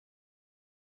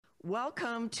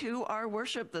Welcome to our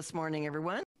worship this morning,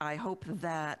 everyone. I hope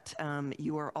that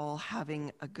you are all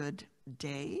having a good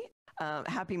day.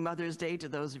 Happy Mother's Day to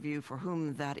those of you for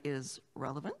whom that is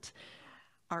relevant.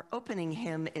 Our opening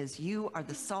hymn is "You Are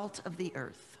the Salt of the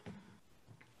Earth."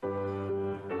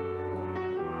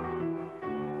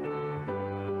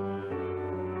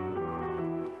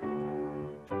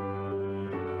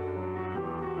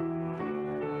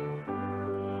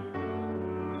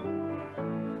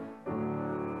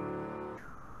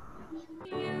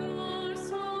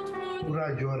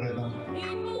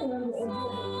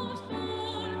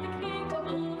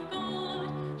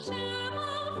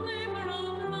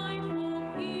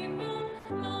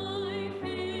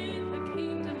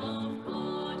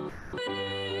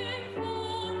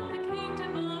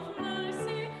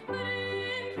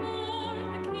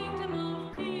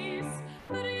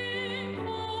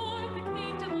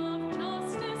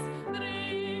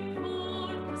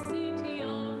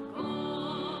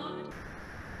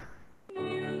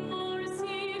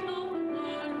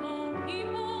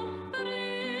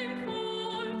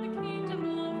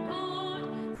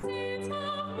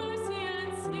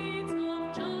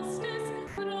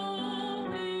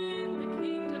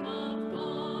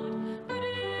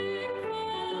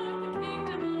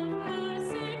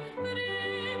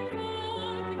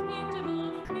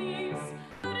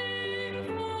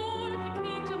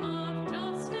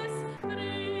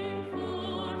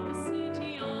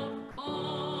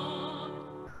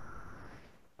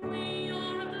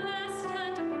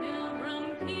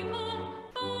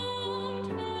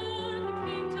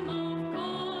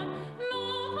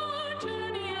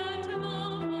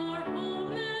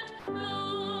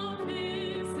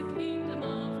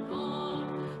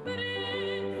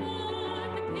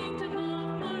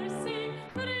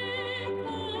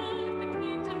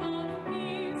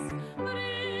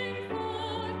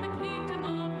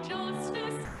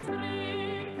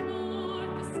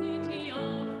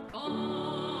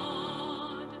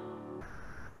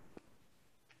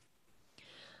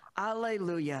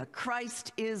 Alleluia,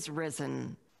 Christ is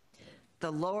risen.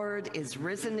 The Lord is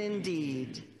risen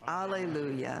indeed.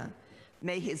 Alleluia.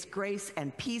 May his grace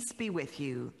and peace be with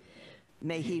you.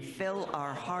 May he fill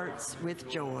our hearts with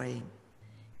joy.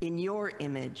 In your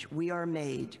image we are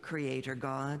made, Creator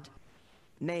God.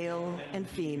 Male and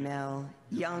female,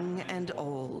 young and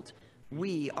old,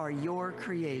 we are your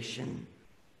creation.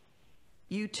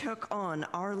 You took on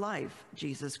our life,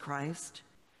 Jesus Christ.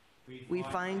 We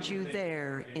find you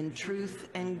there in truth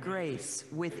and grace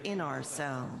within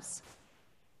ourselves.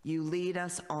 You lead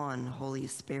us on, Holy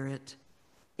Spirit,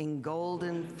 in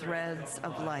golden threads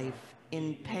of life,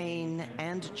 in pain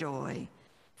and joy.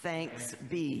 Thanks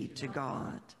be to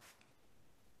God.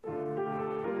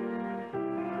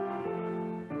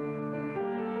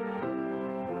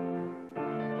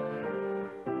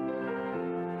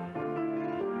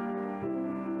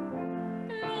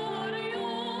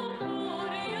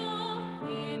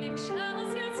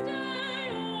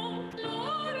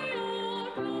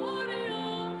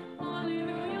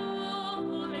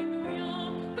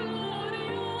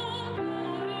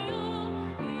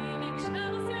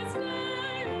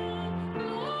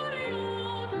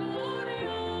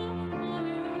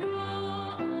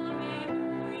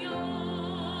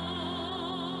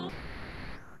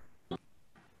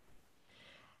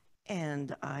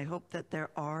 And I hope that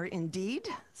there are indeed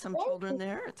some children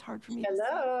there. It's hard for me to see.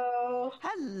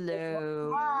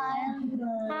 Hello. Hi.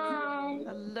 Hi.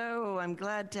 Hello. I'm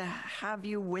glad to have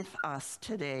you with us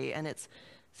today. And it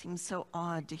seems so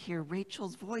odd to hear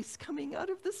Rachel's voice coming out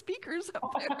of the speakers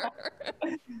up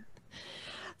there.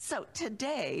 So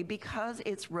today, because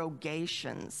it's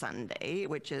Rogation Sunday,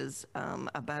 which is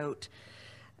about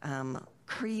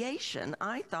creation,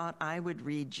 I thought I would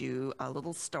read you a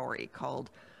little story called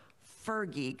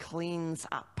Fergie Cleans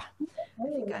Up. I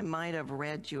think I might have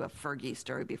read you a Fergie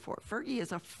story before. Fergie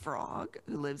is a frog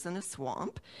who lives in a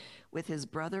swamp with his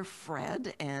brother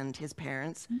Fred and his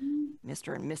parents,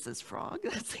 Mr. and Mrs. Frog.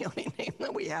 That's the only name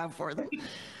that we have for them.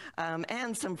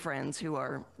 And some friends who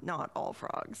are not all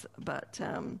frogs. But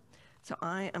so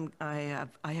I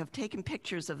have taken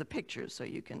pictures of the pictures so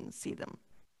you can see them.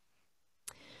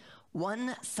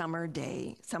 One summer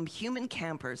day, some human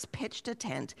campers pitched a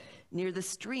tent near the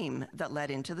stream that led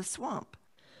into the swamp.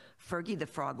 Fergie the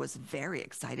frog was very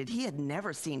excited. He had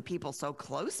never seen people so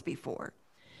close before.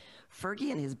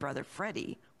 Fergie and his brother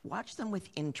Freddie watched them with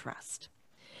interest.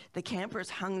 The campers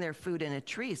hung their food in a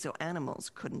tree so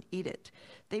animals couldn't eat it.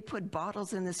 They put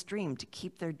bottles in the stream to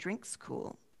keep their drinks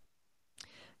cool.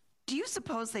 "Do you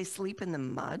suppose they sleep in the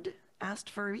mud?"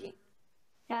 asked Fergie.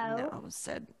 No. "No,"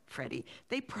 said Freddie.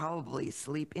 "They probably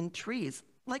sleep in trees,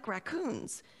 like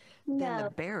raccoons. Then the No.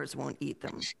 bears won't eat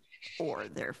them or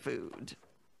their food.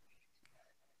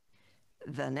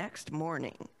 The next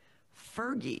morning,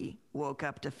 Fergie woke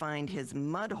up to find his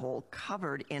mud hole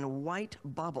covered in white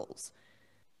bubbles.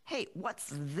 "Hey, what's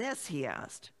this?" he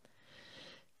asked.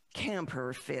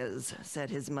 "Camper fizz," said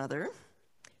his mother.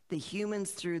 "The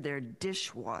humans threw their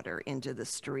dishwater into the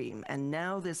stream, and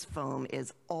now this foam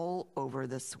is all over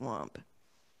the swamp."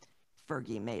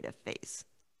 Fergie made a face.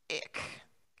 "Ick."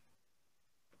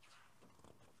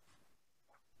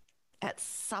 At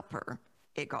supper,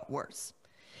 it got worse.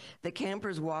 The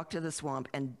campers walked to the swamp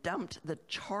and dumped the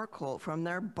charcoal from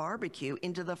their barbecue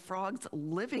into the frogs'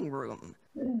 living room.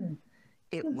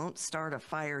 "It won't start a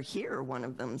fire here," one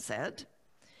of them said.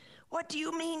 "What do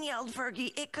you mean?" yelled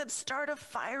Fergie. "It could start a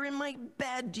fire in my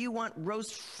bed. Do you want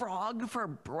roast frog for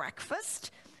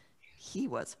breakfast?" He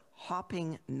was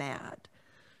hopping mad.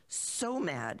 So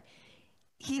mad,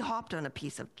 he hopped on a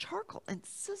piece of charcoal and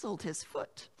sizzled his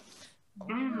foot.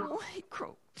 "Oh," he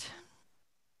croaked.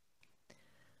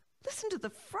 "Listen to the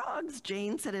frogs,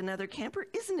 Jane," said another camper.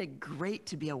 "Isn't it great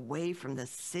to be away from the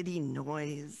city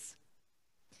noise?"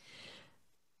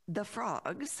 The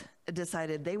frogs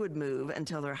decided they would move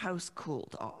until their house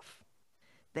cooled off.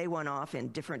 They went off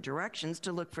in different directions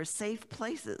to look for safe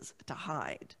places to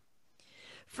hide.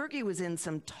 Fergie was in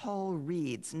some tall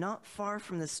reeds not far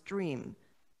from the stream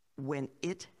when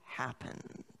it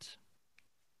happened.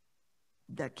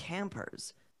 The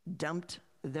campers dumped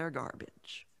their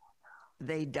garbage.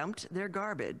 They dumped their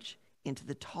garbage into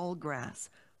the tall grass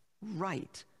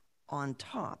right on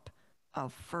top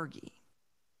of Fergie.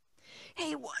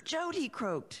 "Hey, watch out," he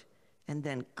croaked. And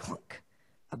then clunk,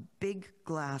 a big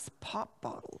glass pop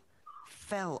bottle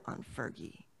fell on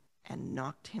Fergie and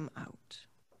knocked him out.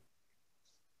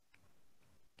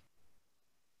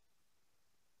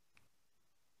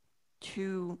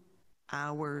 Two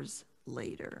hours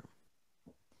later,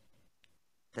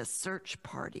 the search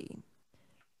party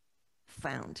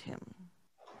found him.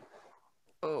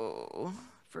 "Oh,"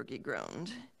 Fergie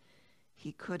groaned.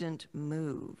 He couldn't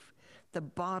move. The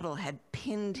bottle had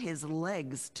pinned his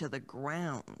legs to the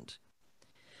ground.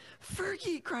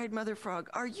 "Fergie," cried Mother Frog,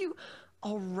 "are you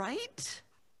all right?"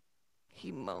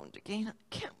 He moaned again. "I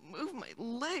can't move my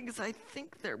legs. I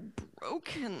think they're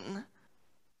broken."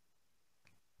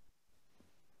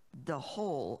 The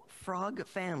whole frog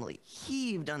family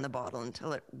heaved on the bottle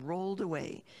until it rolled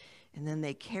away, and then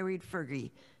they carried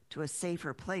Fergie to a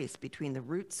safer place between the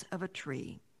roots of a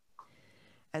tree.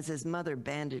 As his mother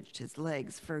bandaged his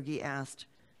legs, Fergie asked,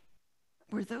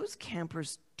 "Were those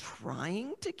campers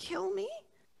trying to kill me?"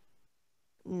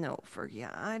 "No,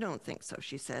 Fergie, I don't think so,"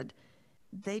 she said.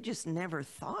 "They just never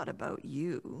thought about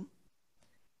you."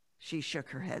 She shook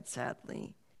her head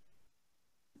sadly.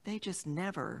 "They just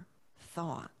never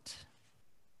thought."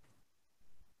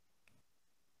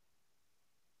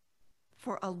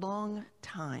 For a long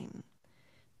time,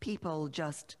 people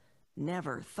just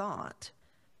never thought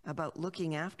about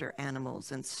looking after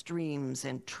animals and streams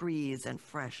and trees and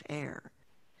fresh air.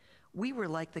 We were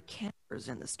like the campers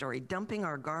in the story, dumping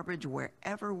our garbage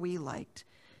wherever we liked,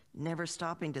 never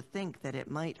stopping to think that it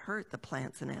might hurt the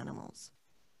plants and animals.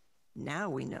 Now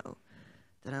we know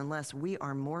that unless we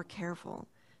are more careful,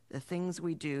 the things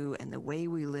we do and the way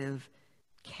we live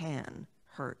can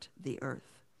hurt the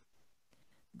earth.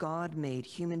 God made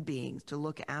human beings to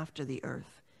look after the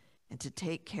earth and to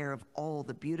take care of all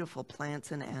the beautiful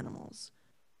plants and animals.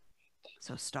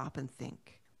 So stop and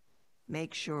think.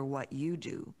 Make sure what you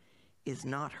do is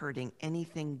not hurting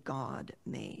anything God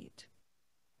made.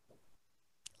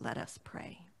 Let us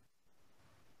pray.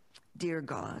 Dear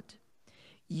God,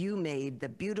 you made the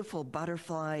beautiful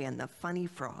butterfly and the funny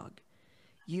frog.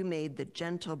 You made the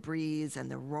gentle breeze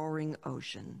and the roaring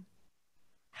ocean.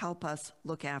 Help us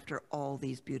look after all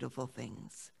these beautiful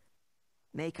things.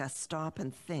 Make us stop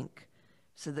and think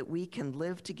so that we can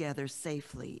live together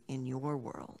safely in your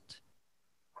world.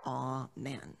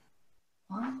 Amen.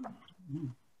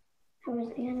 How was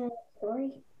the end of the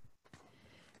story?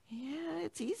 Yeah,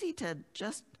 it's easy to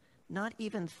just not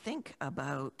even think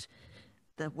about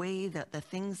the way that the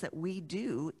things that we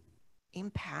do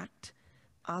impact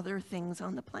other things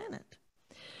on the planet.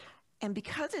 And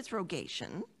because it's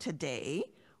Rogation, today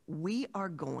we are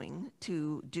going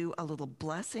to do a little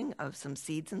blessing of some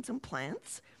seeds and some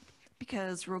plants,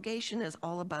 because Rogation is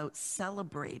all about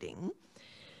celebrating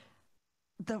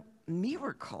the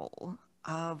miracle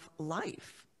of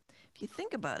life. If you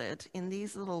think about it, in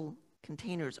these little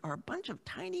containers are a bunch of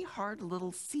tiny, hard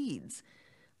little seeds,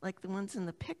 like the ones in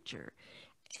the picture.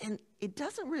 And it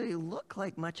doesn't really look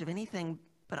like much of anything,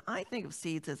 but I think of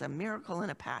seeds as a miracle in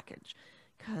a package,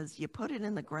 because you put it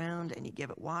in the ground and you give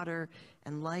it water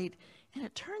and light, and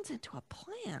it turns into a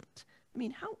plant. I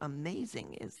mean, how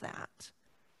amazing is that?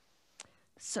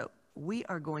 So we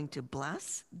are going to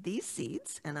bless these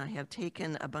seeds, and I have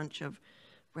taken a bunch of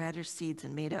radish seeds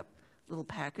and made up little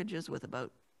packages with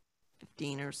about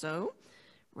 15 or so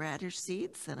radish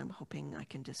seeds that I'm hoping I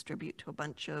can distribute to a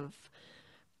bunch of,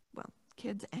 well,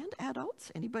 kids and adults.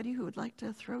 Anybody who would like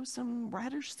to throw some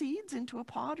radish seeds into a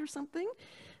pot or something,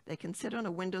 they can sit on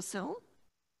a windowsill.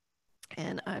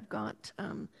 And I've got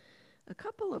a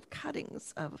couple of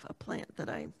cuttings of a plant that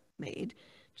I made,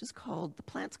 the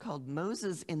plant's called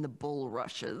Moses in the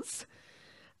Bulrushes.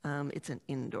 It's an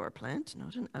indoor plant,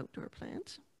 not an outdoor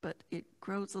plant, but it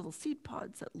grows little seed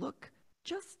pods that look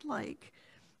just like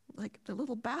the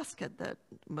little basket that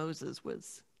Moses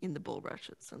was in the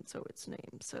bulrushes, and so its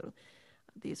name. So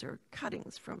these are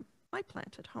cuttings from my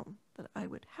plant at home that I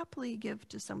would happily give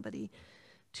to somebody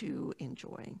to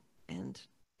enjoy. And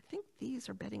I think these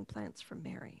are bedding plants from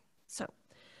Mary. So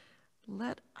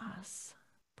let us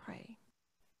pray.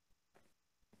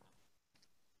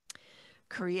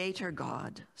 Creator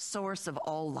God, source of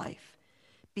all life,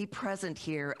 be present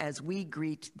here as we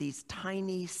greet these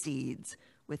tiny seeds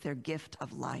with their gift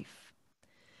of life.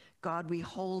 God, we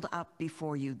hold up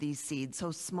before you these seeds,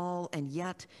 so small and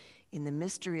yet in the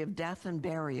mystery of death and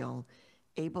burial,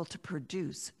 able to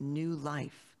produce new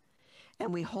life.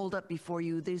 And we hold up before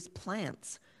you these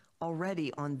plants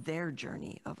already on their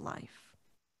journey of life.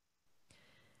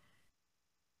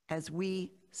 As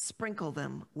we sprinkle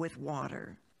them with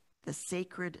water, the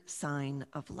sacred sign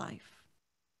of life.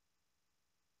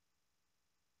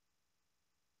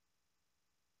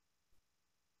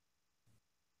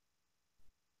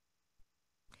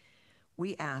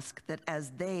 We ask that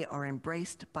as they are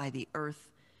embraced by the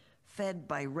earth, fed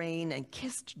by rain, and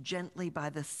kissed gently by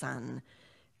the sun,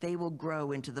 they will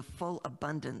grow into the full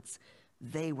abundance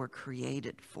they were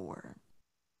created for.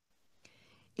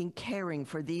 In caring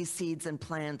for these seeds and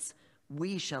plants,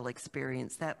 we shall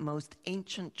experience that most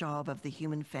ancient job of the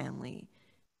human family,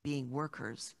 being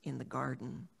workers in the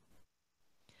garden.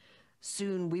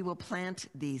 Soon we will plant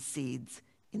these seeds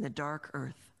in the dark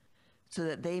earth, so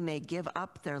that they may give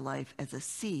up their life as a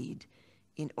seed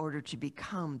in order to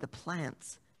become the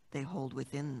plants they hold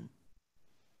within.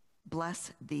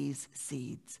 Bless these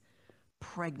seeds,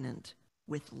 pregnant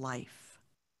with life,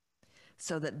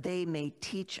 so that they may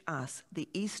teach us the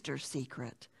Easter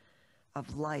secret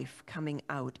of life coming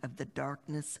out of the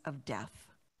darkness of death.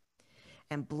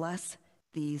 And bless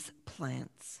these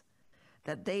plants,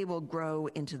 that they will grow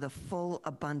into the full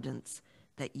abundance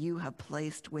that you have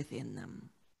placed within them.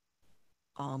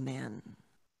 Amen.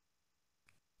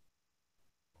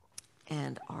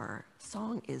 And our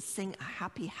song is Sing a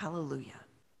Happy Hallelujah.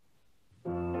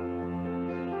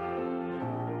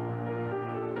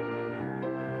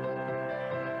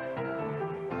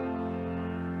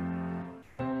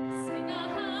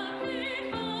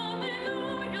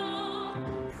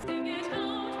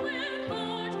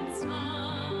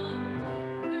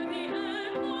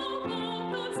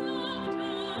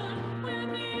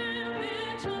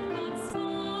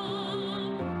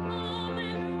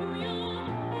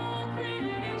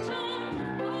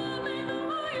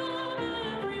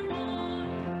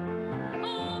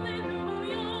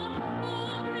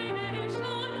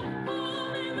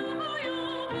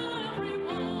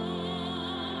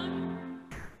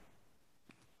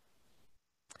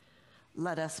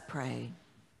 Let us pray.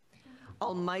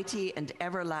 Almighty and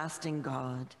everlasting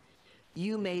God,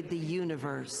 you made the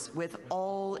universe with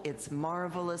all its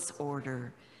marvelous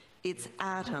order, its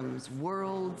atoms,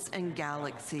 worlds, and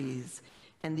galaxies,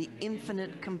 and the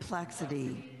infinite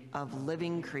complexity of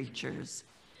living creatures.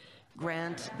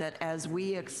 Grant that as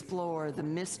we explore the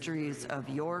mysteries of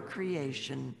your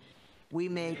creation, we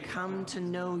may come to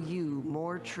know you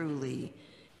more truly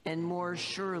and more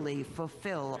surely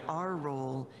fulfill our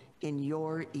role in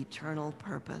your eternal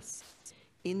purpose.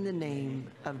 In the name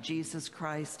of Jesus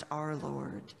Christ our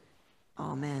Lord.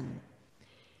 Amen.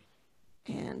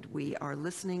 And we are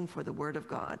listening for the word of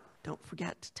God. Don't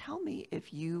forget to tell me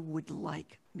if you would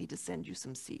like me to send you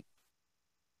some seeds.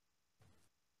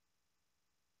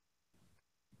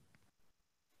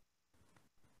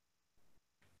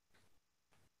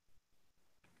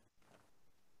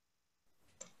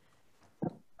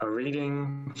 A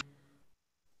reading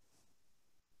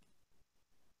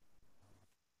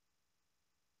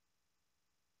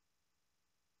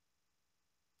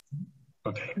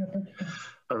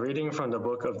A reading from the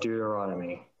book of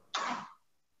Deuteronomy.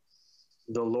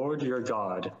 The Lord your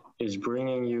God is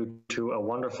bringing you to a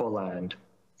wonderful land,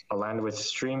 a land with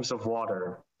streams of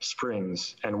water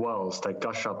springs and wells that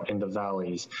gush up in the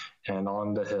valleys and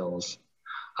on the hills,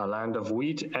 a land of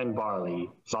wheat and barley,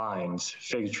 vines,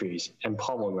 fig trees, and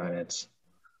pomegranates,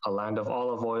 a land of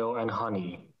olive oil and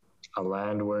honey, a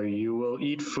land where you will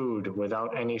eat food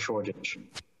without any shortage.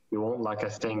 You won't lack a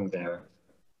thing there.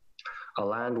 A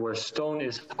land where stone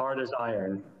is hard as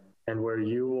iron, and where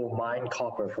you will mine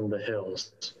copper from the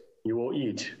hills. You will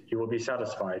eat, you will be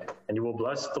satisfied, and you will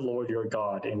bless the Lord your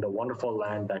God in the wonderful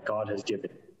land that God has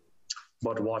given.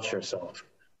 But watch yourself.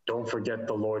 Don't forget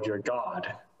the Lord your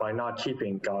God by not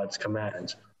keeping God's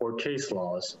commands or case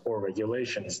laws or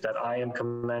regulations that I am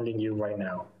commanding you right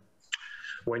now.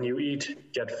 When you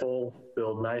eat, get full,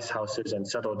 build nice houses, and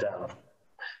settle down.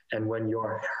 And when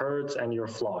your herds and your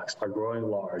flocks are growing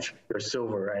large, your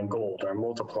silver and gold are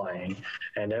multiplying,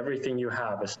 and everything you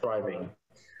have is thriving,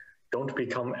 don't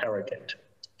become arrogant,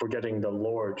 forgetting the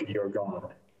Lord your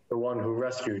God, the one who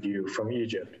rescued you from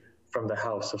Egypt, from the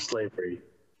house of slavery,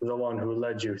 the one who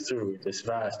led you through this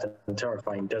vast and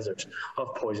terrifying desert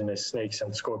of poisonous snakes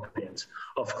and scorpions,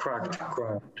 of cracked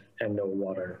ground and no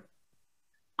water,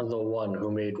 the one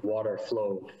who made water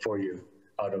flow for you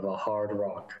out of a hard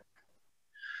rock,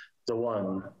 the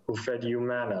one who fed you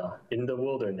manna in the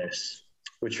wilderness,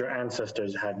 which your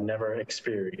ancestors had never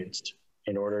experienced,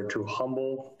 in order to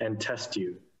humble and test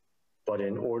you, but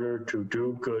in order to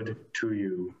do good to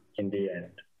you in the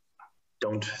end.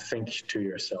 Don't think to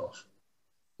yourself,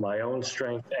 my own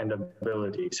strength and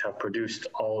abilities have produced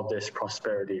all of this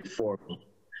prosperity for me.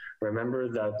 Remember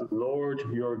that Lord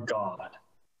your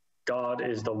God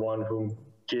is the one who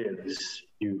gives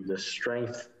you the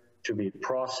strength to be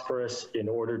prosperous in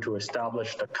order to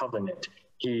establish the covenant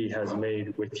he has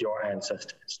made with your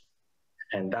ancestors.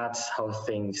 And that's how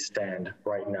things stand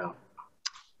right now.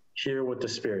 Hear what the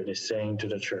Spirit is saying to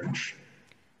the church.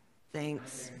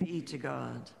 Thanks be to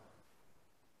God.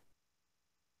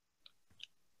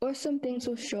 Awesome things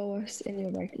will show us in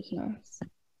your righteousness,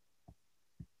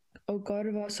 O God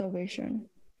of our salvation.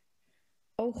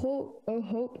 O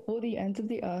hope, all the ends of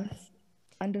the earth,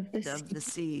 and of the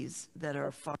seas that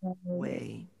are far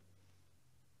away.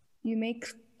 You make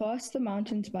fast the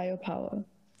mountains by your power.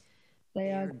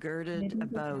 They are girded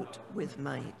about with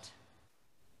might.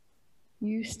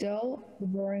 You still the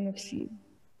roaring of sea,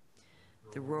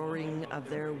 the roaring of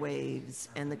their waves,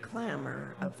 and the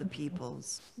clamor of the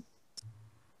peoples.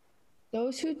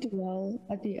 Those who dwell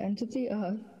at the ends of the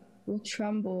earth will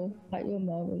tremble at your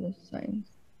marvelous signs.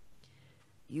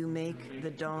 You make the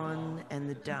dawn and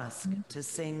the dusk to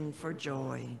sing for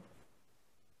joy.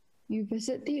 You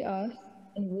visit the earth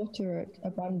and water it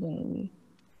abundantly.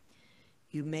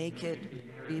 You make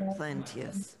it be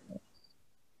plenteous.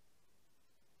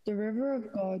 The river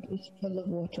of God is full of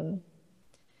water.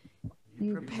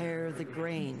 You prepare the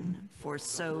grain, for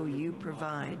so you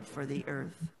provide for the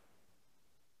earth.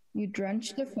 You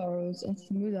drench the furrows and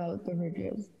smooth out the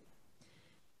ridges.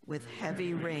 With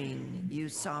heavy rain, you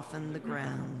soften the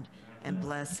ground and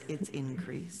bless its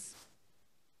increase.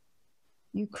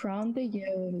 You crown the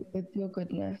year with your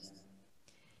goodness,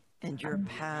 and your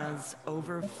paths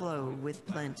overflow with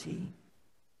plenty.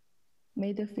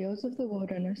 May the fields of the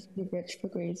wilderness be rich for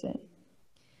grazing,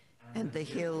 and the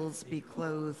hills be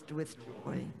clothed with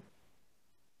joy.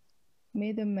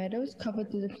 May the meadows cover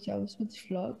themselves with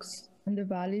flocks, and the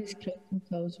valleys clothe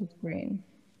themselves with grain.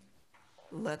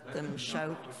 Let them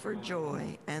shout for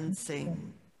joy and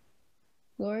sing.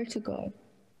 Glory to God.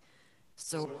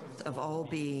 Source of all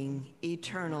being,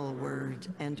 eternal Word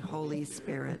and Holy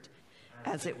Spirit,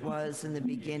 as it was in the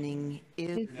beginning,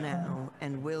 is now,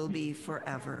 and will be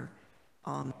forever.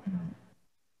 Amen.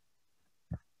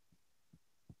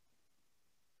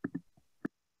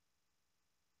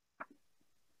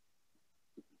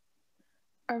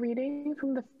 A reading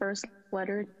from the first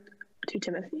letter to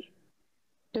Timothy.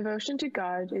 Devotion to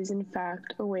God is in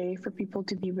fact a way for people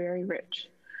to be very rich,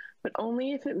 but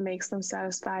only if it makes them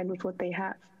satisfied with what they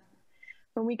have.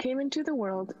 When we came into the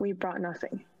world, we brought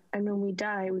nothing, and when we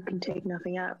die, we can take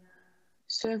nothing out.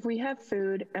 So if we have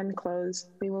food and clothes,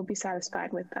 we will be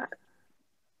satisfied with that.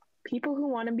 People who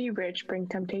want to be rich bring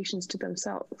temptations to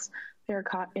themselves. They are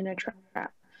caught in a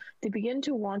trap. They begin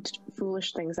to want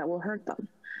foolish things that will hurt them.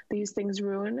 These things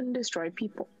ruin and destroy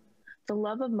people. The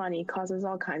love of money causes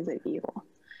all kinds of evil.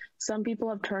 Some people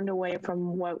have turned away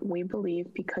from what we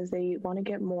believe because they want to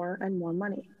get more and more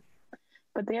money.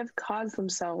 But they have caused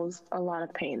themselves a lot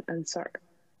of pain and sorrow.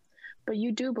 But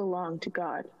you do belong to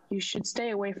God. You should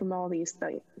stay away from all these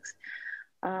things.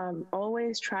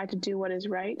 Always try to do what is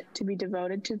right, to be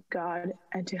devoted to God,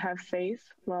 and to have faith,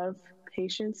 love,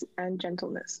 patience, and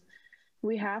gentleness.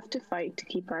 We have to fight to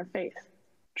keep our faith.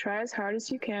 Try as hard as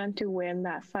you can to win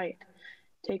that fight.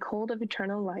 Take hold of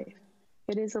eternal life.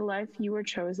 It is the life you were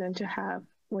chosen to have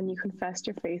when you confessed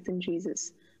your faith in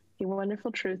Jesus, a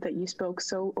wonderful truth that you spoke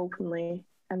so openly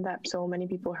and that so many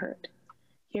people heard.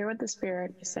 Hear what the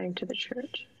Spirit is saying to the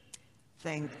church.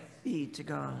 Thanks be to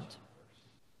God.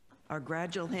 Our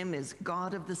gradual hymn is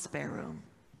God of the Sparrow.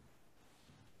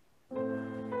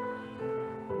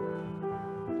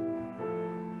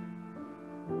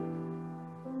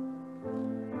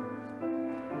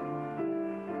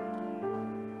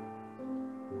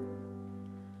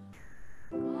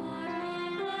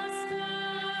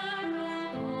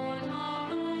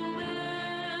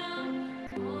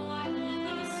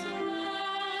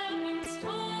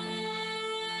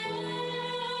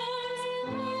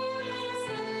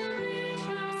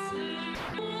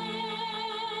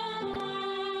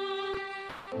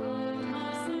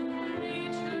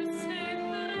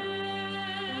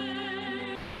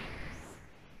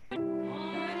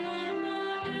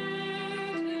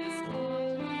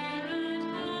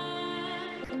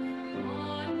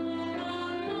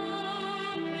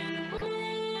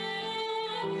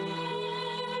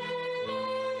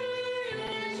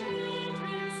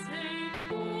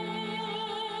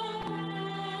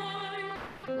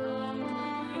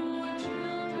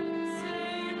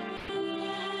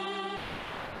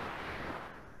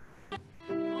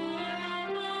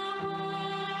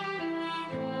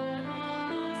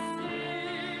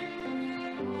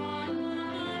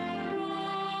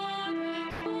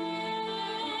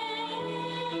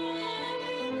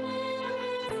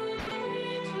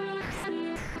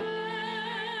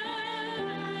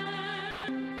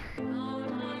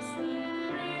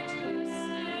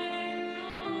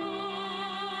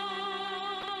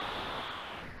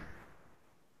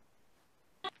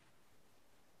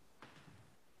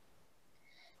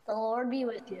 The Lord be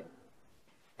with you.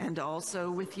 And also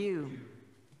with you.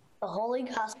 The Holy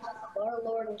Gospel of our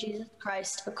Lord Jesus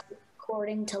Christ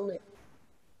according to Luke.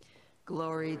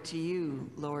 Glory to you,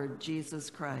 Lord Jesus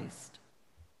Christ.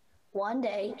 One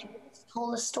day, Jesus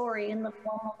told a story in the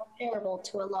form of a parable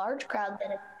to a large crowd that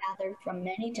had gathered from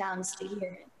many towns to hear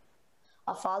him.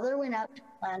 A father went out to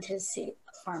plant his seed,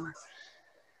 a farmer.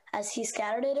 As he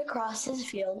scattered it across his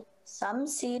field, some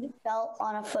seed fell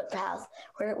on a footpath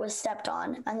where it was stepped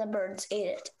on, and the birds ate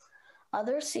it.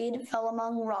 Other seed fell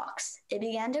among rocks. It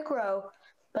began to grow,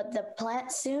 but the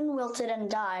plant soon wilted and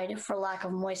died for lack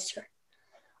of moisture.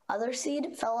 Other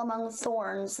seed fell among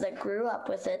thorns that grew up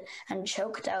with it and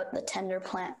choked out the tender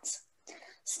plants.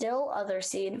 Still other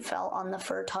seed fell on the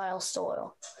fertile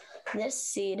soil. This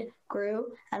seed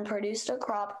grew and produced a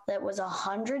crop that was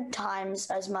 100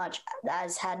 times as much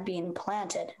as had been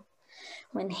planted.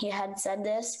 When he had said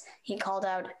this, he called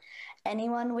out,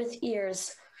 "Anyone with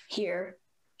ears here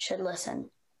should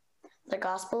listen." The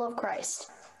Gospel of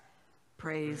Christ.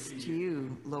 Praise to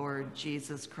you, Lord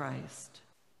Jesus Christ.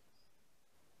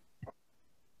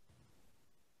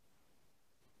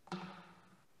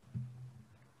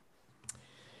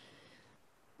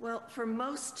 Well, for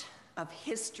most of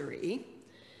history,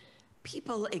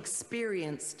 people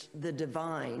experienced the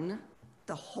divine,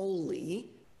 the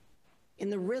holy, in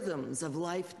the rhythms of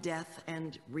life, death,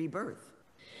 and rebirth.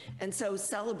 And so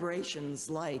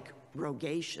celebrations like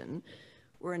Rogation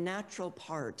were a natural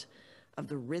part of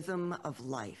the rhythm of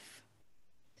life.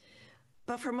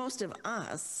 But for most of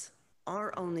us,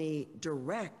 our only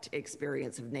direct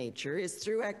experience of nature is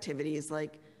through activities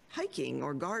like hiking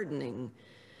or gardening.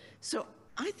 So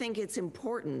I think it's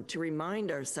important to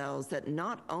remind ourselves that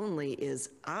not only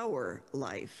is our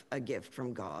life a gift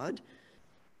from God,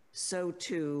 so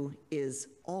too is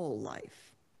all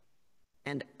life.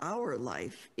 And our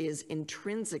life is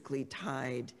intrinsically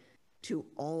tied to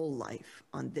all life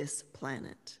on this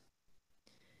planet.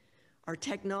 Our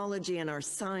technology and our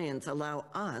science allow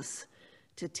us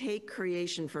to take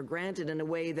creation for granted in a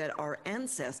way that our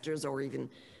ancestors, or even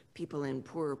people in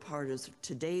poorer parts of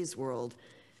today's world,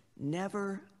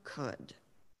 never could.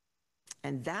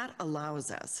 And that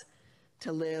allows us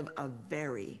to live a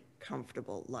very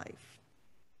comfortable life.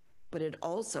 But it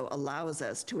also allows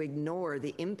us to ignore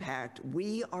the impact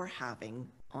we are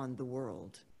having on the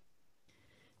world.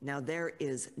 Now, there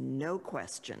is no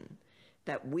question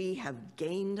that we have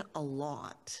gained a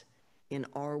lot in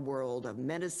our world of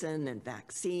medicine and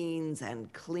vaccines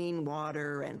and clean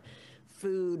water and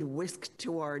food whisked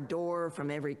to our door from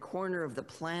every corner of the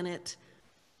planet.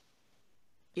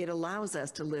 It allows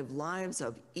us to live lives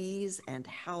of ease and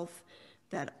health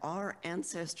that our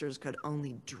ancestors could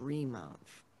only dream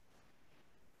of.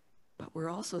 But we're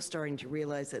also starting to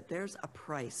realize that there's a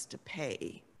price to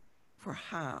pay for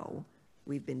how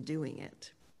we've been doing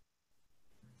it.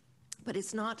 But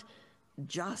it's not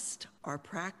just our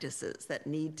practices that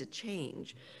need to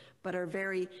change, but our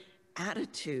very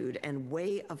attitude and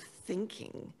way of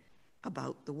thinking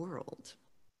about the world.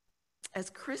 As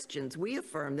Christians, we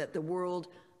affirm that the world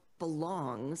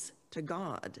belongs to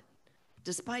God.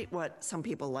 Despite what some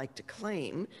people like to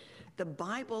claim, the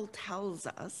Bible tells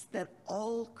us that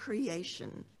all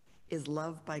creation is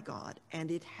loved by God and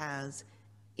it has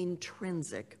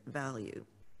intrinsic value.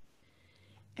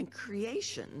 And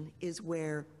creation is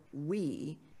where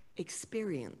we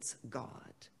experience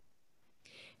God.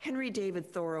 Henry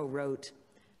David Thoreau wrote,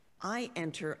 "I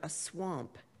enter a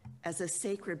swamp as a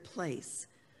sacred place,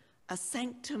 a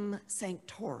sanctum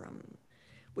sanctorum,"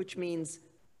 which means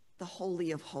the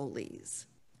Holy of Holies,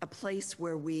 a place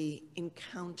where we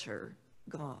encounter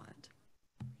God.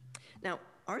 Now,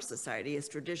 our society has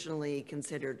traditionally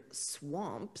considered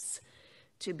swamps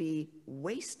to be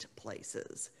waste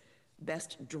places,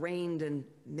 best drained and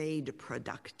made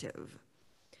productive.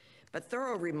 But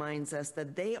Thoreau reminds us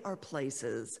that they are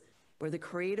places where the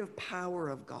creative power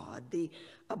of God, the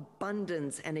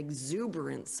abundance and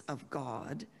exuberance of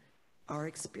God are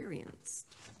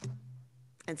experienced.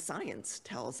 And science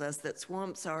tells us that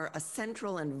swamps are a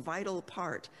central and vital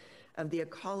part of the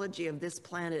ecology of this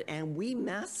planet, and we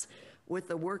mess with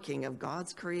the working of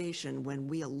God's creation when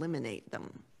we eliminate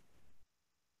them.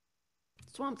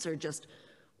 Swamps are just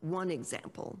one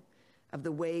example of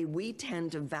the way we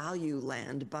tend to value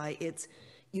land by its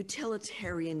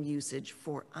utilitarian usage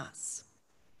for us.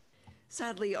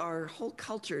 Sadly, our whole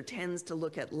culture tends to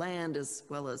look at land as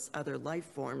well as other life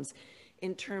forms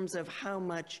in terms of how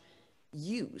much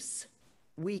use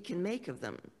we can make of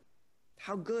them.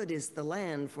 How good is the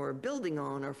land for building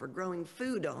on or for growing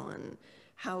food on?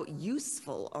 How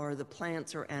useful are the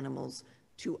plants or animals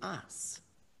to us?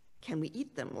 Can we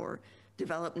eat them or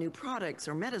develop new products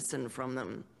or medicine from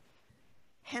them?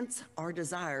 Hence our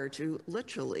desire to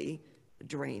literally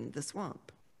drain the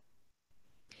swamp.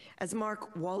 As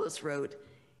Mark Wallace wrote,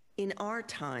 "In our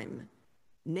time,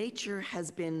 nature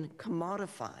has been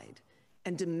commodified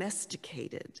and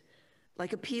domesticated,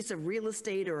 like a piece of real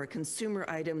estate or a consumer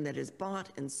item that is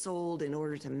bought and sold in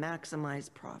order to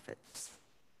maximize profits.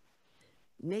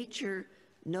 Nature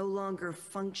no longer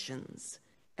functions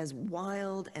as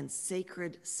wild and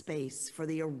sacred space for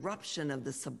the eruption of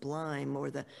the sublime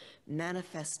or the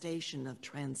manifestation of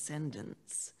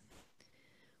transcendence.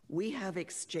 We have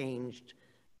exchanged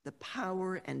the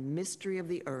power and mystery of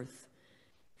the earth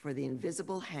for the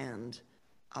invisible hand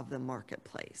of the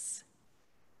marketplace,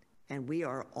 and we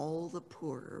are all the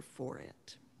poorer for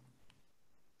it."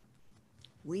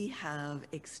 We have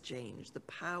exchanged the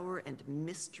power and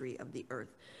mystery of the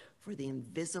earth for the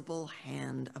invisible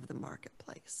hand of the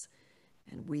marketplace,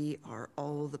 and we are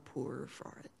all the poorer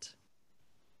for it.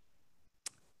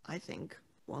 I think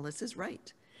Wallace is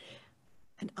right.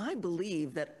 And I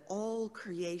believe that all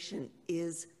creation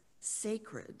is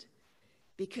sacred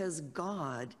because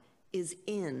God is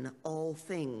in all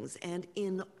things and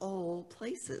in all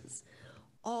places.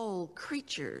 All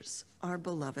creatures are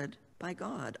beloved by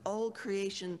God. All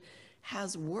creation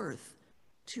has worth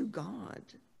to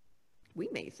God. We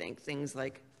may think things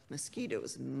like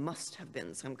mosquitoes must have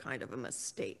been some kind of a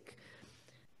mistake,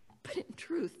 but in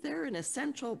truth, they're an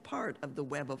essential part of the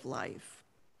web of life,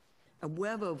 a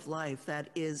web of life that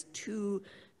is too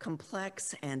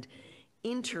complex and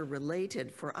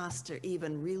interrelated for us to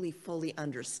even really fully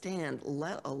understand,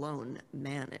 let alone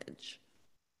manage.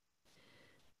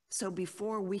 So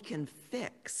before we can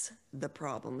fix the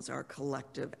problems our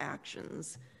collective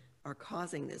actions are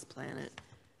causing this planet,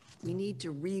 we need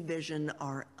to revision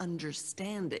our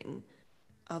understanding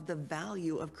of the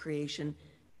value of creation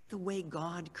the way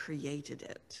God created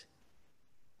it.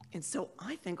 And so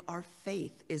I think our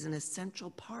faith is an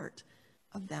essential part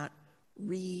of that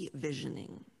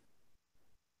revisioning.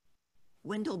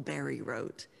 Wendell Berry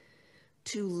wrote,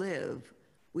 "To live,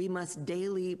 we must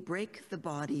daily break the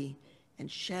body and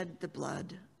shed the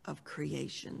blood of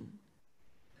creation.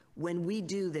 When we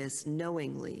do this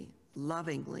knowingly,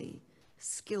 lovingly,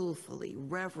 skillfully,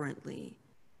 reverently,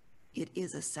 it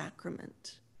is a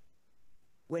sacrament.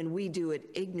 When we do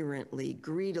it ignorantly,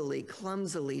 greedily,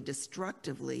 clumsily,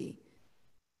 destructively,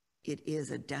 it is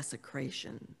a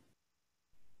desecration.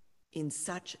 In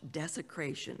such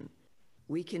desecration,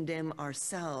 we condemn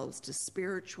ourselves to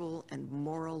spiritual and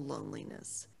moral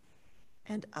loneliness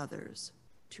and others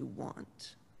to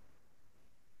want."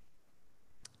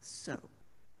 So,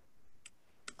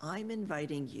 I'm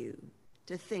inviting you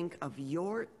to think of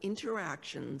your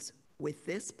interactions with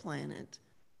this planet,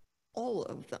 all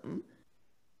of them,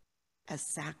 as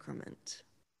sacrament.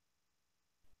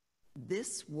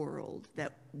 This world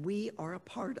that we are a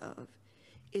part of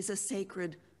is a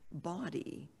sacred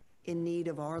body in need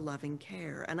of our loving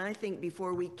care. And I think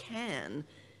before we can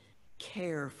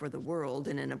care for the world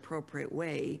in an appropriate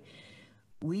way,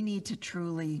 we need to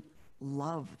truly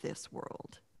love this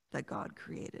world that God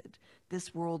created,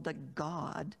 this world that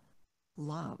God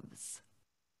loves.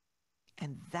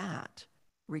 And that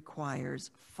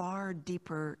requires far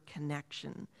deeper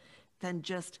connection than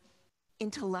just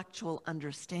intellectual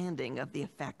understanding of the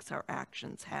effects our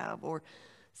actions have, or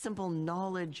simple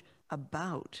knowledge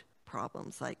about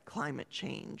problems like climate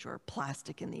change or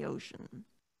plastic in the ocean.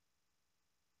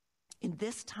 In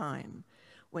this time,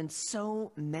 when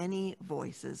so many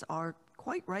voices are,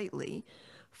 quite rightly,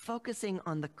 focusing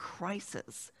on the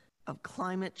crisis of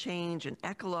climate change and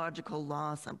ecological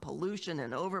loss and pollution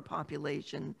and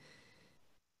overpopulation,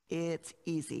 it's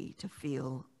easy to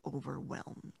feel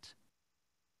overwhelmed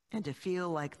and to feel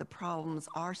like the problems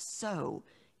are so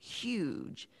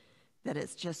huge that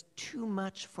it's just too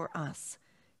much for us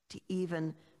to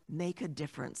even make a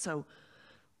difference. So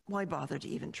why bother to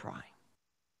even try?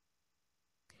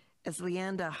 As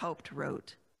Leanda Haupt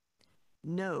wrote,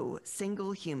 no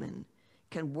single human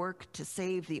can work to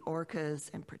save the orcas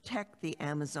and protect the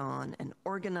Amazon and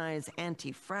organize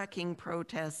anti-fracking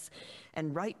protests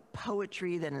and write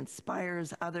poetry that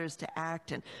inspires others to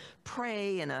act and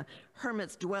pray in a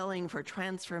hermit's dwelling for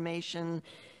transformation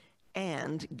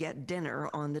and get dinner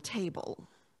on the table.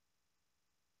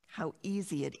 How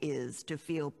easy it is to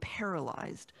feel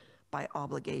paralyzed by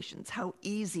obligations. How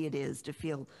easy it is to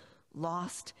feel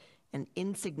lost and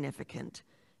insignificant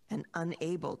and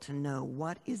unable to know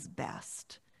what is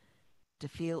best, to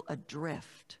feel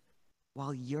adrift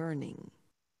while yearning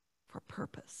for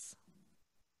purpose.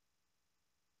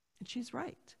 And she's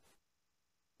right.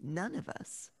 None of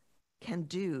us can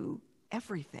do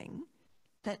everything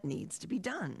that needs to be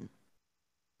done.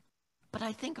 But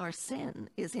I think our sin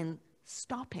is in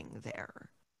stopping there.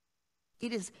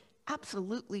 It is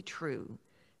absolutely true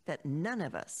that none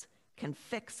of us can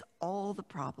fix all the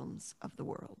problems of the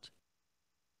world.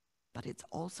 But it's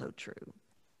also true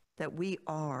that we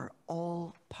are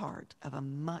all part of a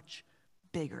much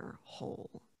bigger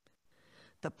whole.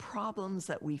 The problems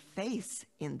that we face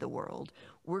in the world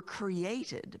were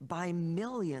created by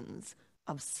millions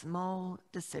of small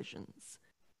decisions,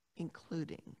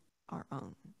 including our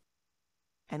own.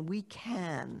 And we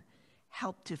can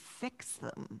help to fix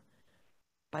them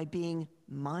by being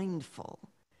mindful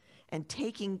and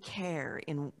taking care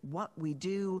in what we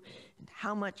do, and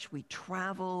how much we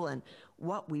travel, and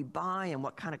what we buy, and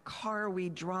what kind of car we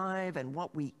drive, and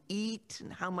what we eat,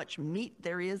 and how much meat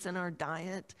there is in our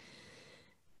diet.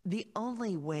 The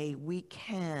only way we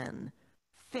can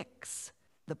fix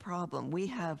the problem we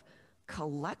have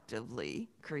collectively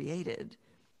created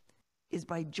is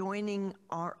by joining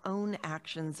our own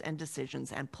actions and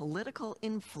decisions and political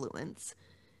influence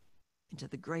into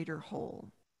the greater whole.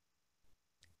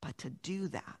 But to do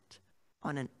that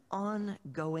on an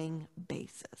ongoing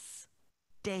basis,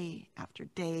 day after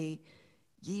day,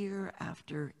 year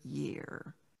after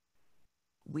year,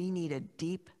 we need a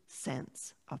deep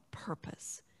sense of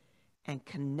purpose and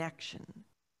connection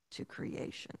to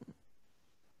creation.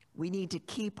 We need to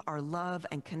keep our love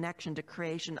and connection to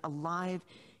creation alive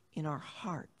in our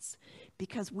hearts,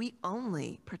 because we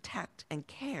only protect and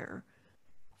care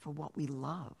for what we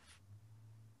love.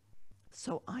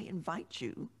 So I invite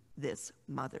you this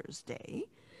Mother's Day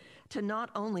to not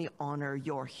only honor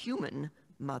your human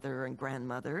mother and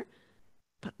grandmother,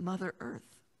 but Mother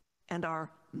Earth and our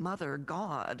Mother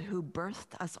God, who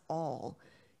birthed us all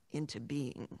into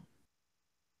being.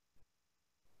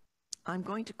 I'm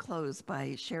going to close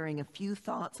by sharing a few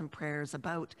thoughts and prayers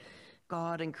about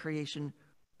God and creation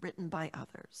written by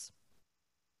others.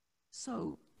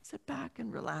 So sit back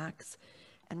and relax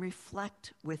and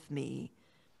reflect with me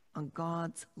on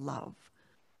God's love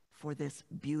for this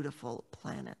beautiful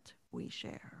planet we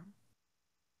share.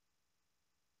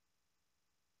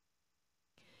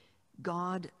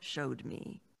 God showed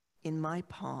me in my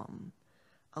palm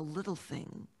a little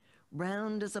thing,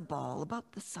 round as a ball,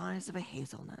 about the size of a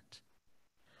hazelnut.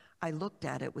 I looked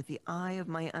at it with the eye of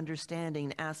my understanding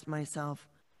and asked myself,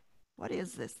 what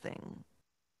is this thing?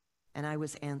 And I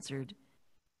was answered,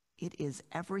 it is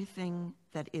everything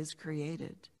that is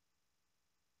created.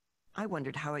 I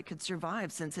wondered how it could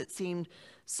survive, since it seemed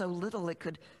so little it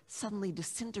could suddenly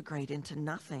disintegrate into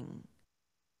nothing.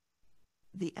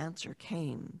 The answer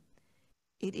came.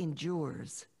 It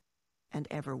endures and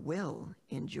ever will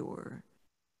endure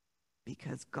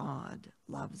because God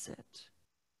loves it.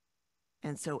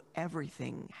 And so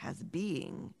everything has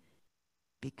being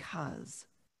because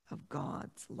of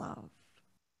God's love.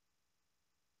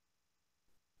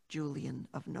 Julian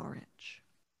of Norwich.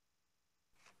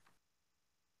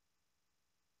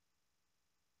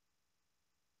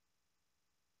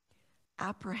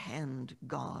 apprehend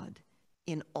God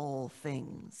in all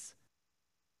things.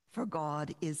 For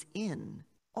God is in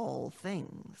all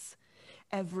things.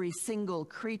 Every single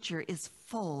creature is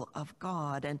full of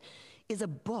God and is a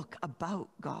book about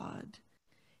God.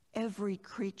 Every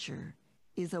creature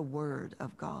is a word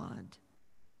of God.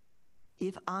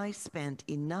 If I spent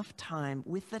enough time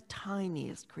with the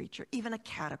tiniest creature, even a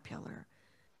caterpillar,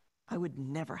 I would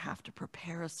never have to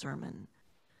prepare a sermon.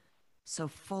 So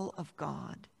full of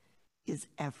God is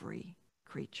every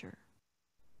creature.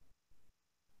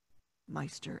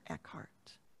 Meister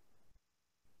Eckhart.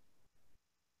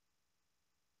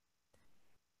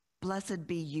 Blessed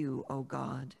be you, O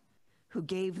God, who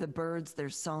gave the birds their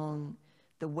song,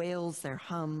 the whales their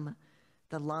hum,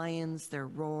 the lions their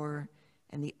roar,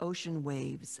 and the ocean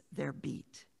waves their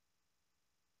beat.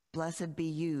 Blessed be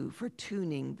you for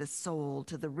tuning the soul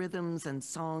to the rhythms and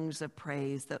songs of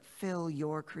praise that fill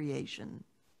your creation.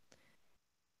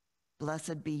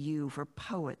 Blessed be you for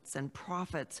poets and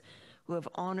prophets who have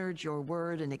honored your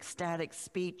word in ecstatic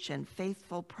speech and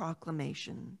faithful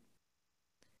proclamation.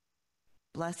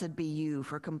 Blessed be you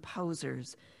for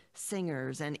composers,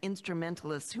 singers, and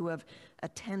instrumentalists who have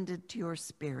attended to your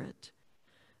spirit,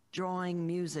 drawing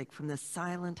music from the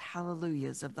silent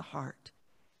hallelujahs of the heart,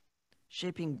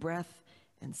 shaping breath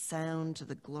and sound to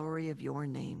the glory of your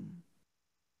name.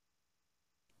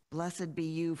 Blessed be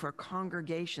you for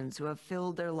congregations who have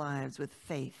filled their lives with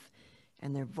faith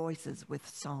and their voices with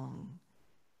song.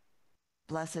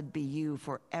 Blessed be you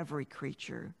for every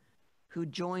creature who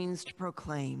joins to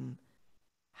proclaim,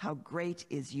 how great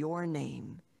is your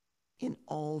name in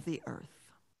all the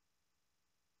earth.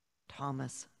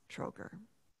 Thomas Troger.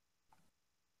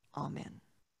 Amen.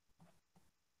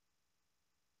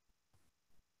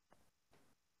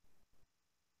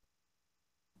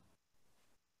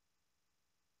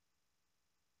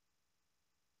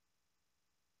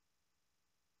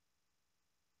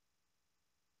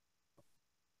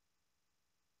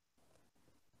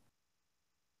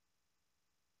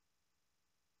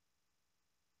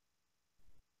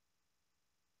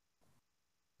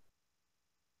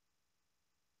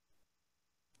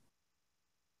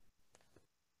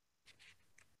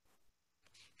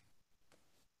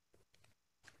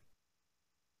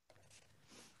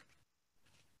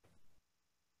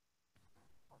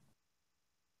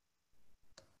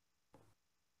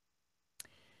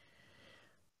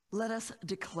 Let us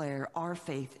declare our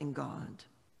faith in God.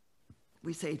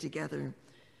 We say together,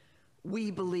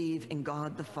 we believe in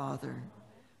God the Father,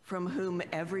 from whom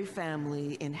every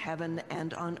family in heaven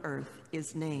and on earth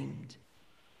is named.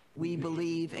 We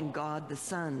believe in God the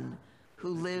Son, who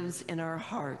lives in our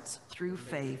hearts through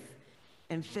faith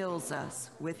and fills us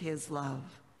with his love.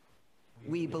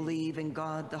 We believe in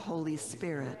God the Holy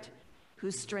Spirit,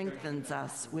 who strengthens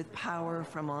us with power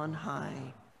from on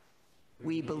high.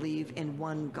 We believe in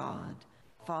one God,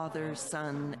 Father,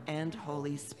 Son, and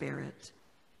Holy Spirit.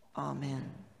 Amen.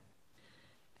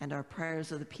 And our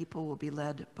prayers of the people will be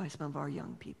led by some of our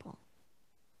young people.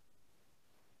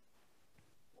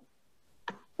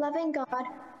 Loving God,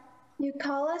 you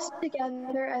call us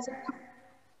together as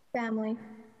a family,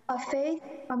 a faith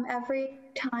from every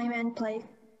time and place.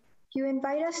 You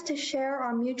invite us to share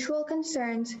our mutual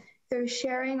concerns through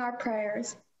sharing our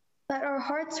prayers. Let our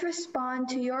hearts respond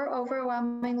to your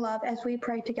overwhelming love as we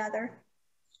pray together.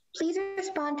 Please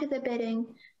respond to the bidding,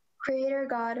 Creator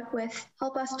God, with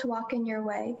help us to walk in your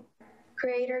way.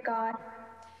 Creator God,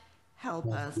 help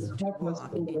us to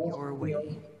walk in your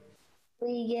way.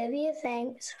 We give you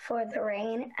thanks for the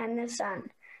rain and the sun,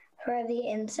 for the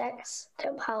insects to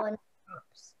pollinate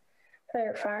crops,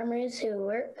 for farmers who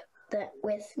work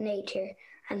with nature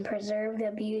and preserve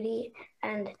the beauty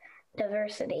and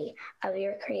diversity of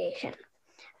your creation,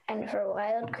 and for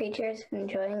wild creatures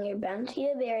enjoying your bounty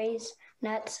of berries,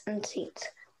 nuts, and seeds.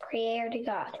 Prayer to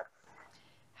God.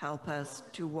 Help us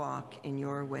to walk in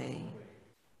your way.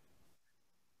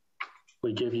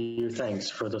 We give you thanks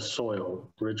for the soil,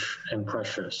 rich and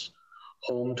precious,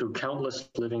 home to countless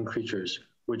living creatures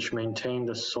which maintain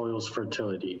the soil's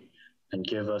fertility and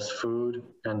give us food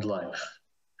and life.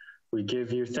 We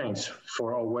give you thanks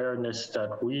for awareness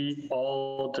that we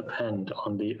all depend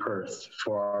on the earth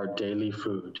for our daily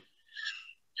food,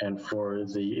 and for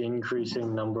the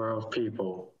increasing number of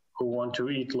people who want to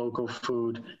eat local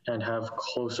food and have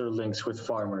closer links with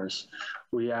farmers.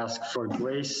 We ask for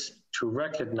grace to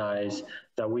recognize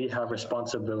that we have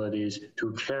responsibilities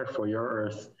to care for your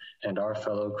earth and our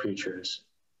fellow creatures.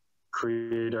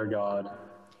 Creator God,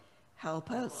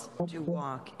 help us to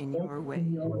walk in your way.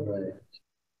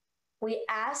 We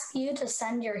ask you to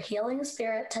send your healing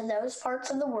spirit to those parts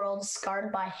of the world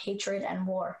scarred by hatred and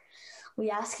war. We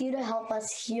ask you to help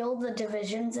us heal the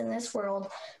divisions in this world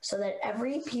so that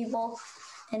every people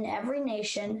in every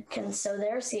nation can sow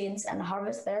their seeds and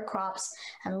harvest their crops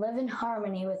and live in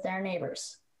harmony with their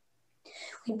neighbors.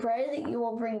 We pray that you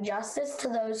will bring justice to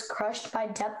those crushed by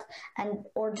debt and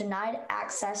or denied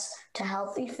access to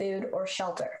healthy food or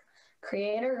shelter.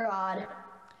 Creator God,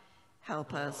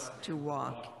 help us to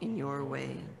walk in your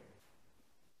way.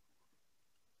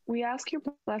 We ask your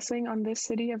blessing on this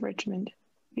city of Richmond.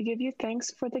 We give you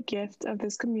thanks for the gift of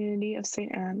this community of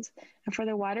St. Anne's and for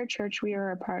the wider church we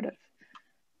are a part of.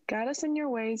 Guide us in your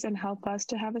ways and help us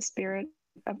to have a spirit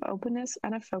of openness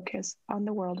and a focus on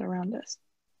the world around us.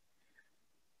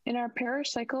 In our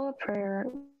parish cycle of prayer,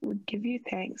 we give you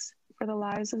thanks for the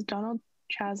lives of Donald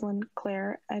Chaslin,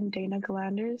 Claire and Dana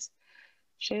Galanders,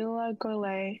 Shayla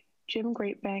Golay, Jim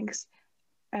Greatbanks,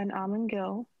 and Amin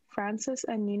Gill, Francis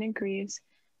and Nina Greaves,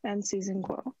 and Susan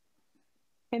Guo.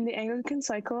 In the Anglican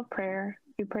cycle of prayer,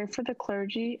 we pray for the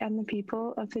clergy and the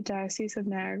people of the Diocese of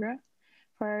Niagara.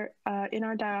 In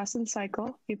our diocesan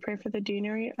cycle, we pray for the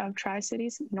deanery of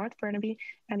Tri-Cities, North Burnaby,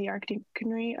 and the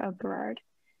Archdeaconry of Burrard,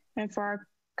 and for our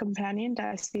companion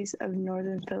diocese of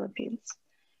Northern Philippines.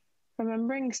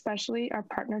 Remembering especially our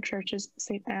partner churches,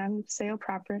 St. Anne, Seo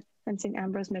Proper, and St.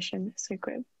 Ambrose Mission,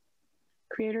 Sequib.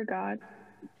 Creator God,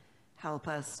 help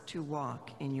us to walk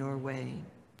in your way.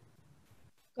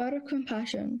 God of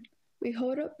compassion, we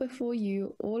hold up before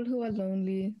you all who are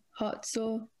lonely,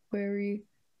 heartsore, weary,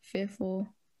 fearful,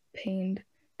 pained,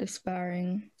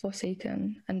 despairing,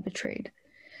 forsaken, and betrayed,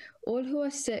 all who are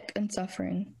sick and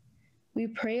suffering. We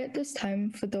pray at this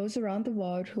time for those around the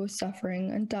world who are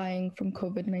suffering and dying from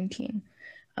COVID-19,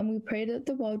 and we pray that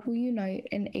the world will unite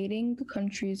in aiding the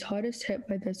countries hardest hit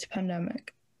by this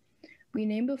pandemic. We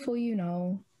name before you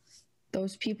now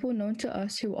those people known to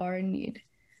us who are in need,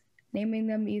 naming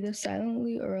them either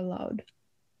silently or aloud.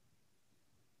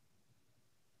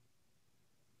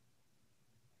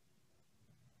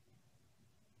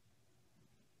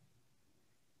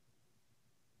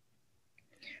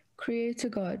 Creator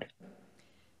God,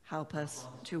 help us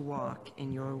to walk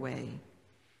in your way.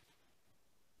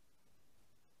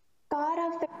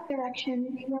 God of the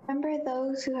resurrection, remember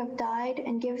those who have died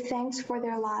and give thanks for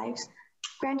their lives.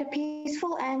 Grant a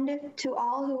peaceful end to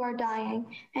all who are dying,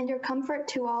 and your comfort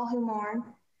to all who mourn.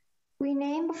 We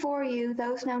name before you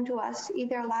those known to us,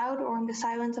 either aloud or in the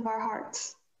silence of our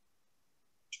hearts.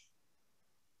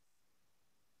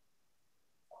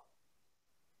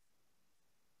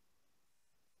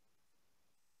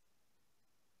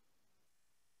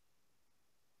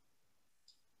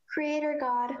 Creator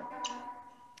God,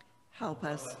 help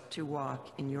us to walk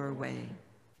in your way.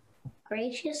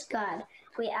 Gracious God,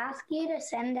 we ask you to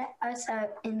send us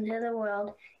out into the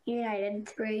world united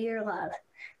through your love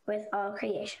with all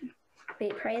creation. We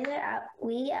pray that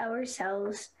we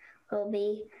ourselves will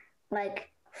be like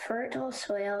fertile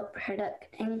soil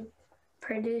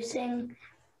producing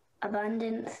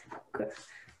abundant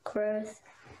growth,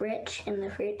 rich in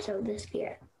the fruits of the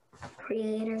Spirit.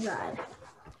 Creator God,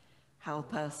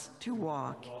 help us to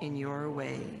walk in your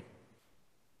way.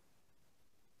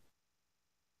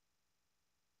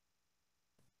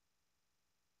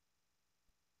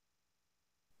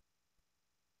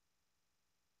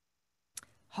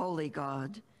 Holy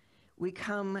God, we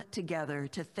come together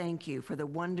to thank you for the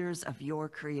wonders of your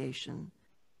creation.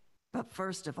 But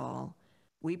first of all,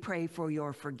 we pray for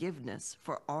your forgiveness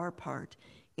for our part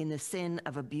in the sin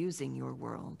of abusing your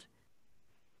world.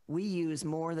 We use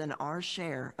more than our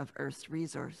share of Earth's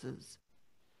resources.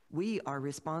 We are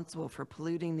responsible for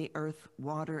polluting the earth,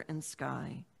 water, and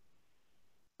sky.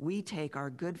 We take our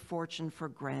good fortune for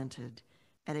granted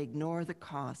and ignore the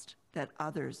cost that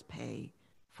others pay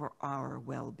for our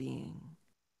well-being.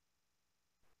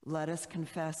 Let us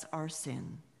confess our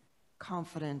sin,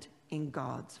 confident in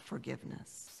God's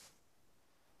forgiveness.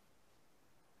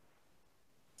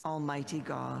 Almighty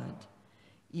God,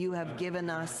 you have given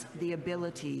us the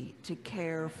ability to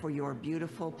care for your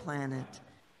beautiful planet,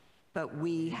 but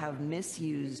we have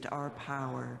misused our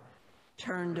power,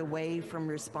 turned away from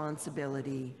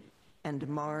responsibility, and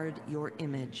marred your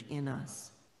image in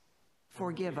us.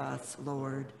 Forgive us,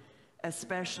 Lord,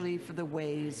 especially for the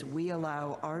ways we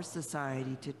allow our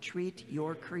society to treat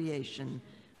your creation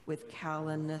with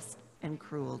callousness and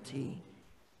cruelty.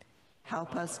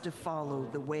 Help us to follow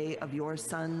the way of your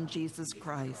Son, Jesus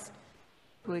Christ,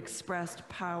 who expressed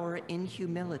power in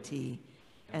humility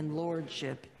and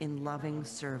lordship in loving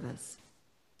service.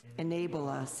 Enable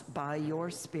us by your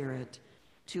Spirit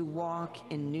to walk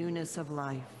in newness of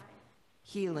life,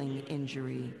 healing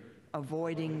injury,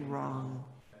 avoiding wrong,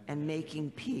 and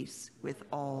making peace with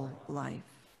all life.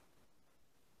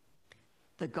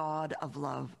 the God of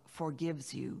love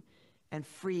forgives you and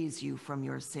frees you from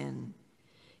your sin,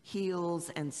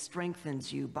 heals and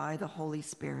strengthens you by the Holy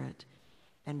Spirit,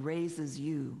 and raises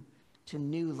you to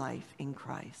new life in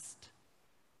Christ.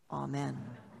 Amen.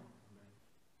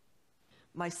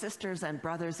 My sisters and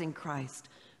brothers in Christ,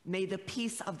 may the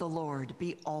peace of the Lord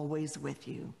be always with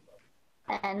you.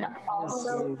 And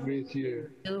also with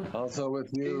you. Also with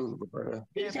you, Roberta.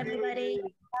 Peace, everybody.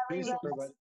 Peace,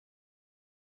 everybody.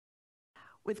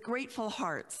 With grateful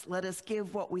hearts, let us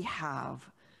give what we have.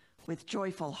 With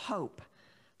joyful hope,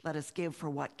 let us give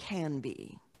for what can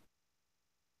be.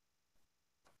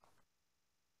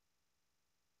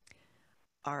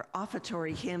 Our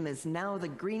offertory hymn is Now the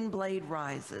Green Blade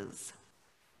Rises.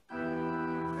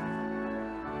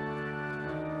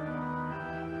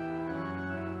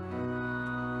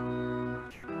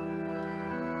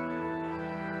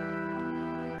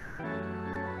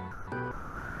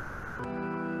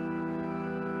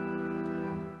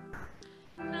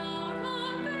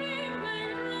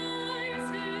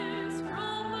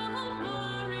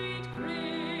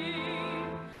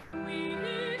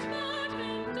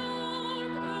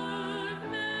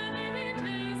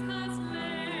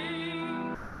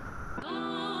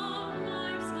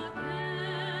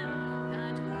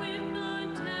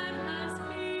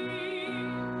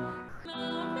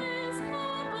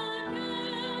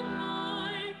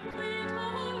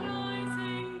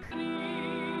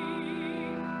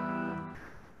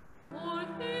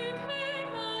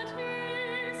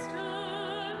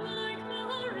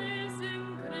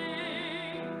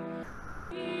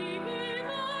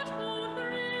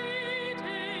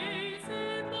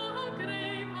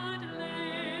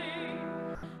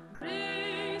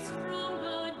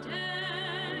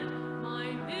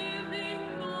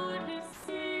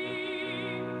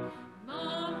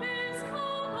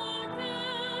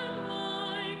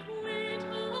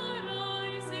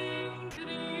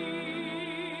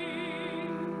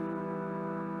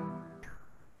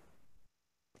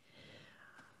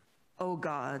 O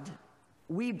God,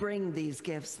 we bring these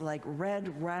gifts like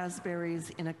red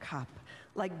raspberries in a cup,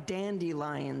 like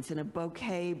dandelions in a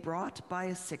bouquet brought by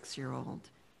a 6-year-old.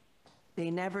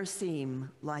 They never seem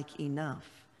like enough,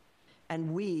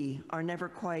 and we are never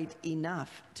quite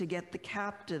enough to get the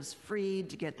captives freed,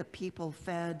 to get the people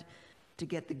fed, to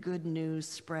get the good news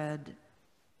spread.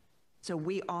 So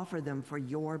we offer them for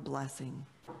your blessing,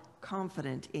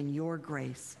 confident in your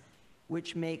grace,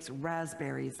 which makes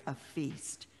raspberries a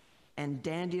feast and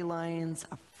dandelions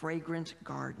a fragrant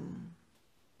garden.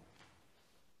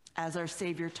 As our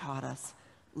Savior taught us,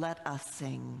 let us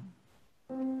sing.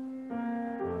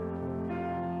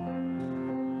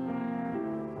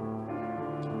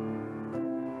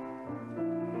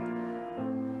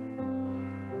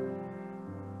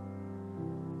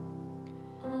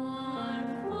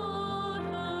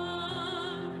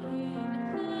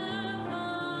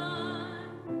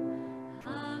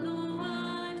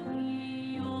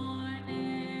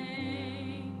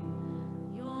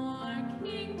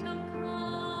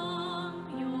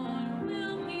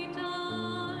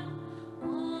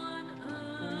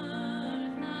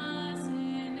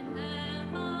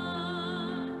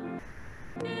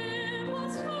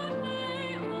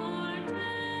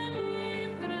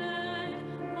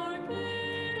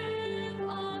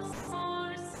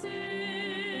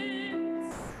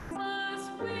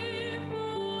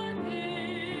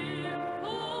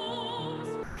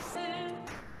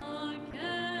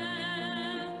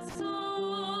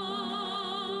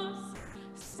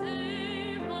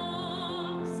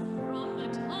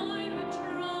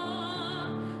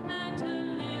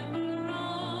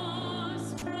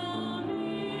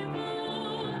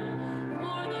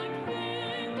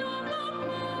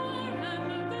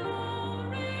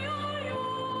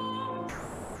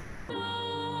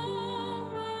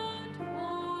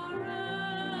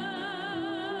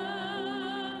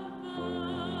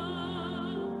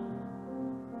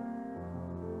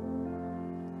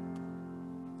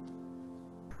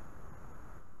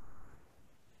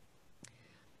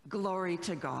 Glory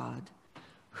to God,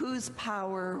 whose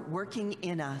power working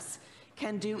in us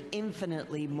can do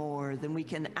infinitely more than we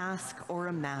can ask or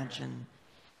imagine.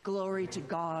 Glory to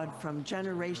God from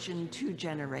generation to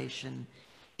generation,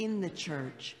 in the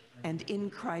church and in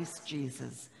Christ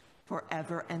Jesus,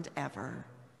 forever and ever.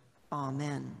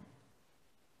 Amen.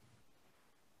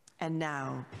 And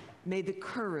now, may the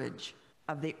courage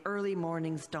of the early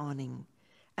morning's dawning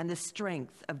and the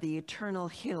strength of the eternal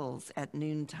hills at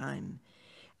noontime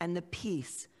and the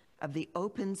peace of the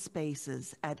open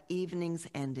spaces at evening's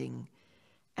ending,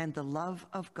 and the love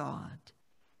of God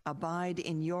abide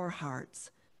in your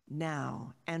hearts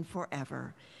now and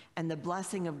forever. And the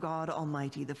blessing of God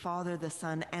Almighty, the Father, the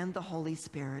Son, and the Holy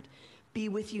Spirit be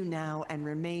with you now and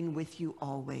remain with you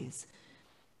always.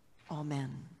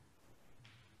 Amen.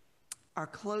 Our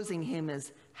closing hymn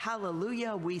is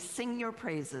Hallelujah, We Sing Your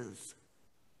Praises.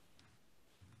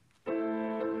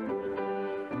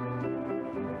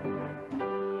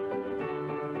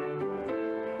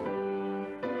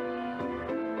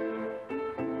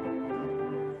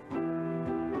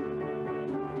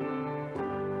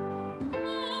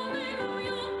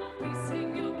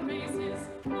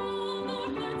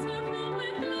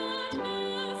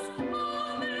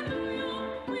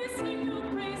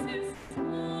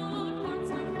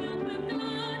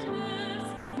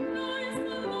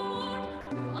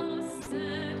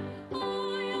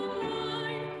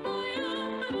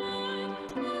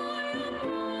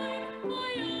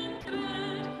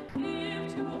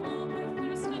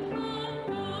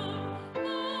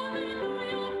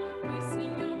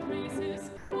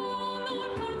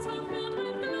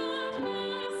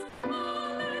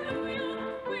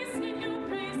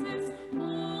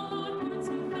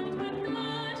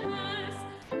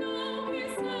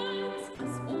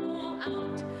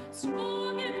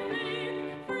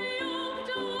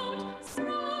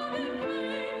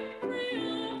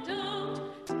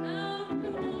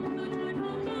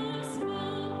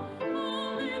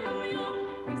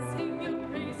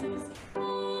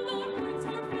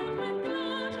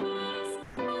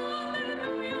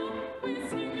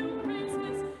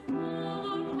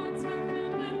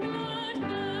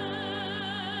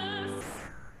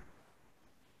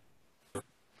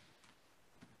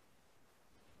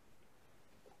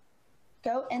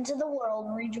 Go into the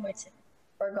world rejoicing,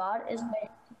 for God is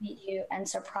waiting to meet you and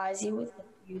surprise you with the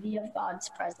beauty of God's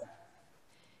presence.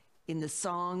 In the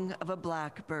song of a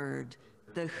blackbird,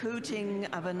 the hooting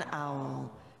of an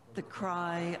owl, the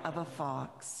cry of a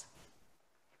fox.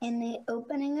 In the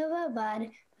opening of a bud,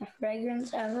 the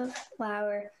fragrance of a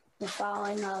flower, the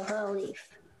falling of a leaf.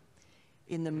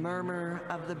 In the murmur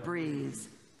of the breeze,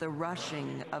 the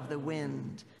rushing of the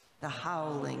wind, the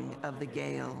howling of the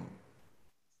gale.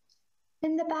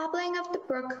 In the babbling of the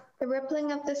brook, the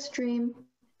rippling of the stream,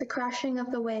 the crashing of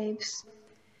the waves.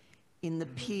 In the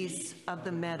peace of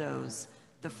the meadows,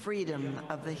 the freedom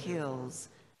of the hills,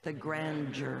 the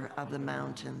grandeur of the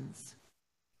mountains.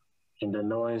 In the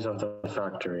noise of the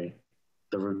factory,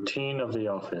 the routine of the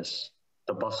office,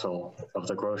 the bustle of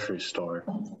the grocery store.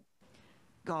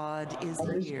 God is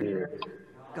here.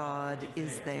 God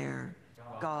is there.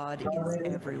 God is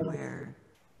everywhere.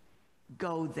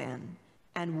 Go then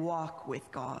and walk with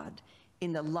God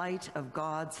in the light of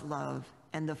God's love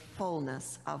and the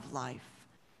fullness of life.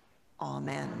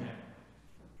 Amen.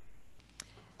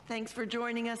 Thanks for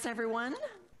joining us, everyone.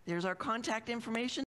 There's our contact information.